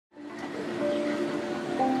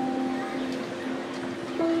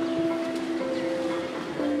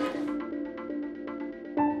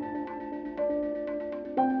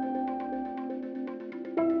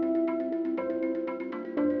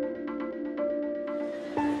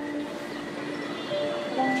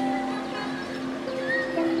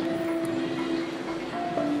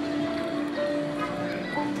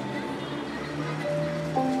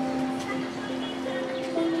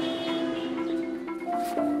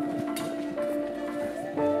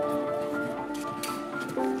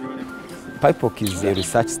PI-POC is a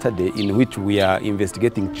research study in which we are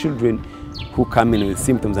investigating children who come in with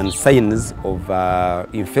symptoms and signs of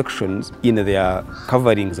infections in their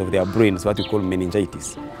coverings of their brains, what we call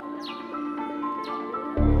meningitis.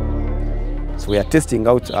 So we are testing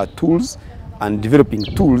out tools and developing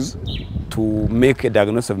tools to make a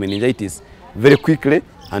diagnosis of meningitis very quickly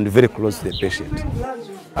and very close to the patient,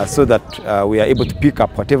 so that we are able to pick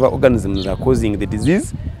up whatever organisms are causing the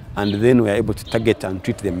disease, and then we are able to target and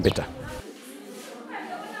treat them better.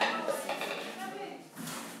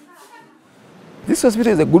 This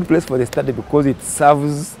hospital is a good place for the study because it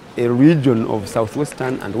serves a region of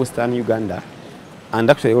southwestern and western Uganda, and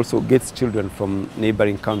actually also gets children from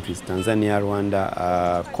neighboring countries, Tanzania,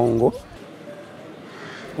 Rwanda, Congo.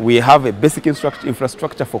 We have a basic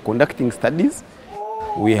infrastructure for conducting studies.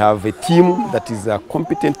 We have a team that is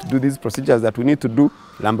competent to do these procedures that we need to do,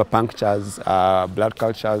 lumbar punctures, blood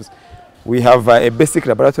cultures. We have a basic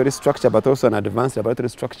laboratory structure, but also an advanced laboratory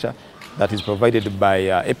structure that is provided by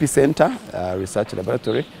Epicentre research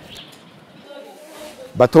laboratory.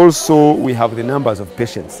 But also we have the numbers of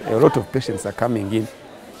patients. A lot of patients are coming in,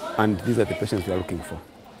 and these are the patients we are looking for.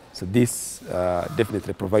 So this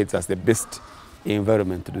definitely provides us the best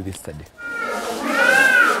environment to do this study.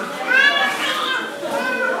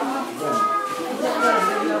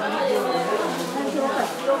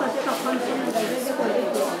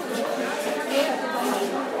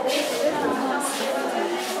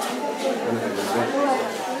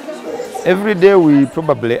 Every day we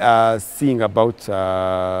probably are seeing about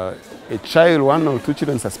a child, 1 or 2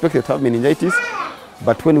 children suspected to have meningitis,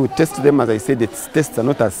 but when we test them, as I said, the tests are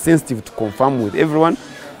not as sensitive to confirm with everyone,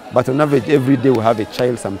 but on average every day we have a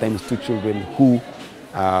child, sometimes 2 children, who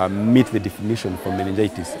meet the definition for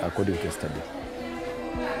meningitis according to the study.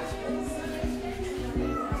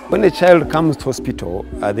 When a child comes to hospital,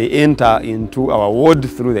 they enter into our ward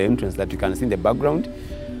through the entrance that you can see in the background,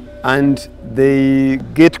 and they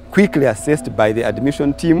get quickly assessed by the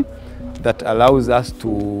admission team that allows us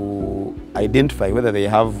to identify whether they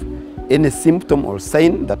have any symptom or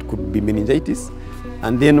sign that could be meningitis.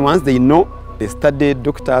 And then once they know, the study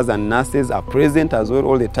doctors and nurses are present as well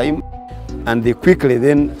all the time, and they quickly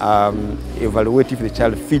then evaluate if the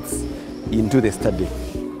child fits into the study.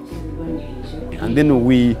 And then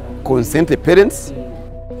we consent the parents,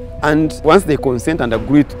 and once they consent and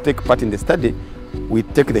agree to take part in the study, we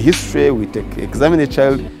take the history, we examine the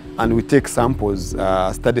child, and we take samples,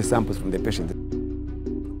 study samples from the patient.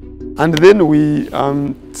 And then we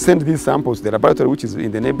send these samples to the laboratory, which is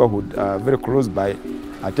in the neighborhood, very close by,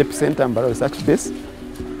 at Epicentre, Mbarara Research Base.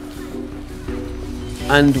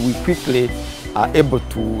 And we quickly are able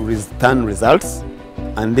to return results,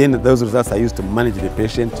 and then those results are used to manage the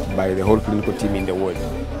patient by the whole clinical team in the ward.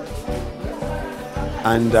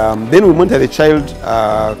 And then we monitor the child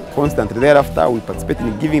constantly. Thereafter, we participate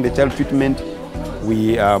in giving the child treatment.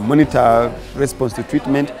 We monitor response to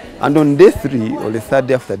treatment. And on day 3 or the 3rd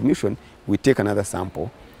day after admission, we take another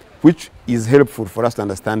sample, which is helpful for us to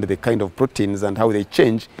understand the kind of proteins and how they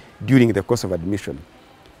change during the course of admission.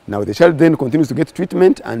 Now, the child then continues to get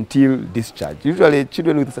treatment until discharge. Usually,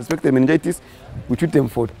 children with suspected meningitis, we treat them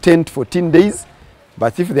for 10 to 14 days.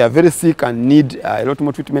 But if they are very sick and need a lot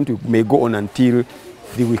more treatment, we may go on until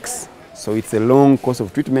 3 weeks. So it's a long course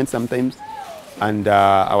of treatment sometimes, and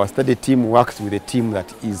our study team works with a team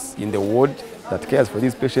that is in the ward that cares for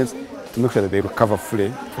these patients to make sure that they recover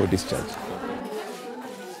fully for discharge.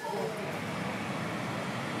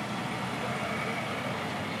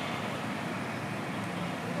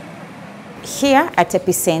 Here at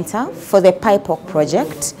Epicentre, for the PI-POC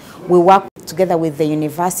project, we work together with the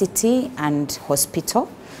university and hospital,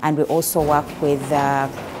 and we also work with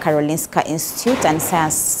Karolinska Institute and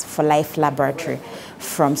Science for Life Laboratory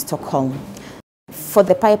from Stockholm. For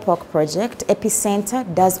the PI-POC project, Epicentre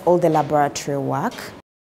does all the laboratory work.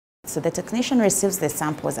 So the technician receives the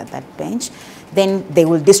samples at that bench, then they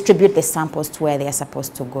will distribute the samples to where they are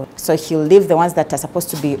supposed to go. So he'll leave the ones that are supposed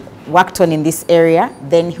to be worked on in this area,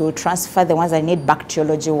 then he'll transfer the ones that need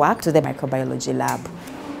bacteriology work to the microbiology lab.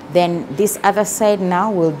 Then this other side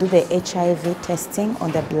now, we'll do the HIV testing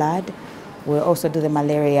on the blood. We'll also do the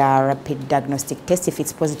malaria rapid diagnostic test. If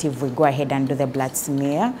it's positive, we go ahead and do the blood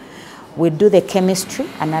smear. We do the chemistry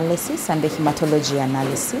analysis and the hematology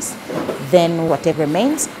analysis. Then whatever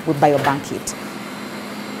remains, we biobank it.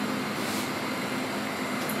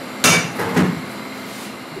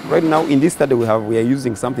 Right now in this study we are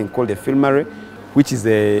using something called a filmary, which is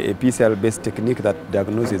a PCR-based technique that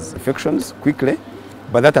diagnoses infections quickly,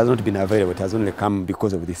 but that has not been available. It has only come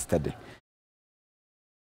because of this study.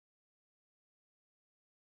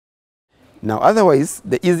 Now, otherwise,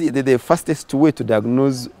 the fastest way to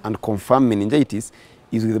diagnose and confirm meningitis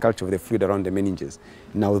is with the culture of the fluid around the meninges.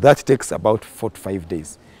 Now, that takes about 4 to 5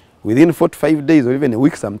 days. Within 4 to 5 days, or even a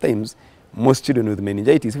week sometimes, most children with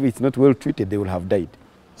meningitis, if it's not well treated, they will have died.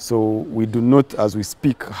 So we do not, as we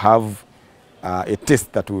speak, have a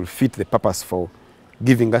test that will fit the purpose for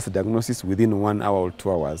giving us a diagnosis within 1 hour or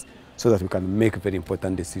 2 hours so that we can make very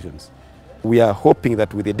important decisions. We are hoping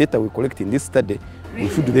that with the data we collect in this study, we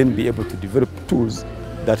should then be able to develop tools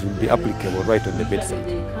that will be applicable right on the bedside.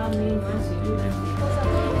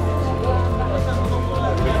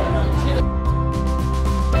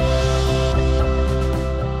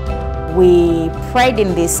 We pride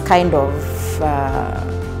in this kind of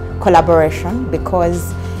collaboration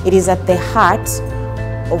because it is at the heart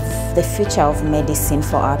of the future of medicine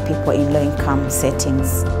for our people in low-income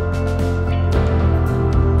settings.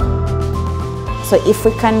 So if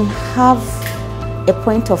we can have a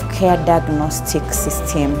point-of-care diagnostic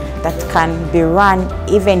system that can be run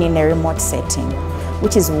even in a remote setting,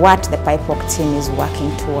 which is what the PI-POC team is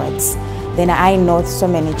working towards, then I know so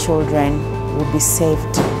many children will be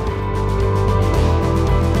saved.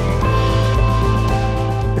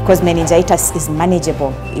 Because meningitis is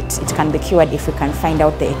manageable, it can be cured if we can find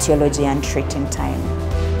out the etiology and treat in time.